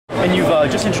And you've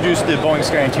just introduced the Boeing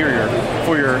Sky Interior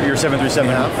for your 737.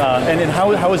 Yeah. And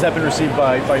how has that been received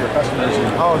by your customers?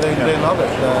 Oh, they love it.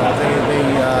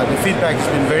 The feedback has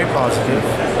been very positive,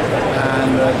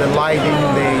 and the lighting,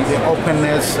 the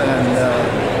openness, and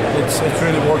it's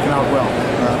really working out well.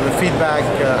 The feedback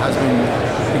has been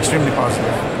extremely positive.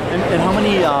 And how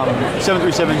many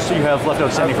 737s do you have left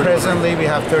outstanding for presently, we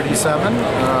have 37,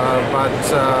 but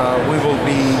we will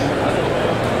be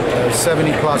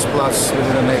 70 plus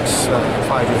within the next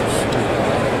 5 years.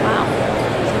 Wow,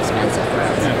 it's expensive for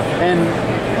us. Yeah. And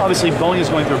obviously, Boeing is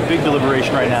going through a big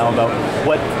deliberation right now about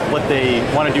what they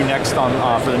want to do next on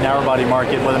for the narrow-body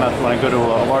market, whether or not they want to go to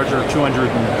a larger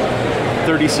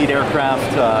 230-seat aircraft,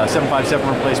 757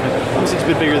 replacement. Obviously, it's a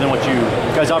bit bigger than what you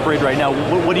guys operate right now.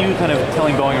 What are you kind of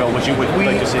telling Boeing about what you would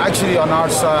like to see? Actually, on our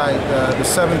side, the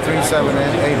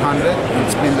 737-800,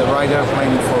 it's been the right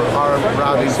airplane for our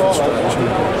route infrastructure.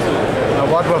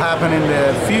 What will happen in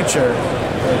the future,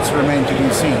 it's remained to be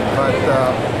seen. But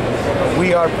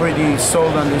we are pretty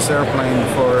sold on this airplane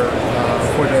for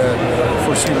the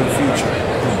foreseeable future,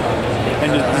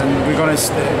 and we're going to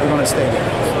stay there.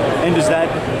 And does that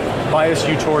bias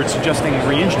you towards suggesting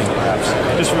re-engineering, perhaps,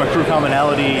 just from a crew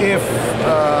commonality? If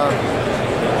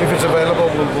it's available,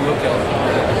 we'll look at it.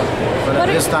 But at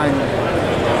this time, we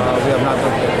have not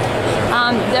looked at it.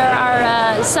 There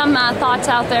are some thoughts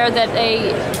out there that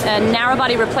a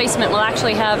narrow-body replacement will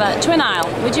actually have a twin aisle.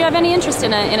 Would you have any interest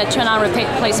in a twin aisle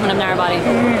replacement of narrow-body?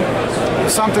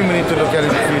 Something we need to look at in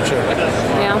the future.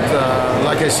 Yeah. But,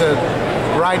 like I said,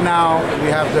 right now we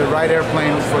have the right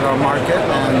airplane for our market,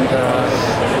 and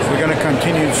we're going to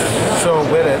continue so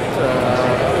with it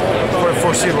for a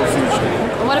foreseeable future.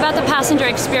 What about the passenger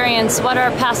experience? What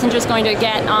are passengers going to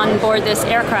get on board this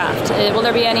aircraft? Will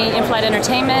there be any in-flight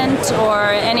entertainment or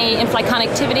any in-flight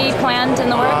connectivity planned in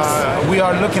the works? We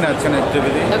are looking at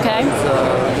connectivity. Okay.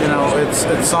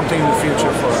 It's something in the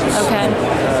future for us. Okay.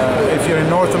 If you're in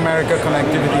North America,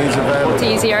 connectivity is available. It's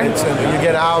easier. You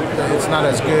get out, it's not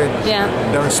as good. Yeah.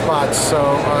 There are spots,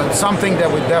 so it's something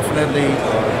that we definitely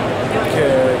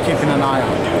keeping an eye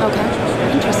on. Okay.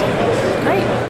 Interesting.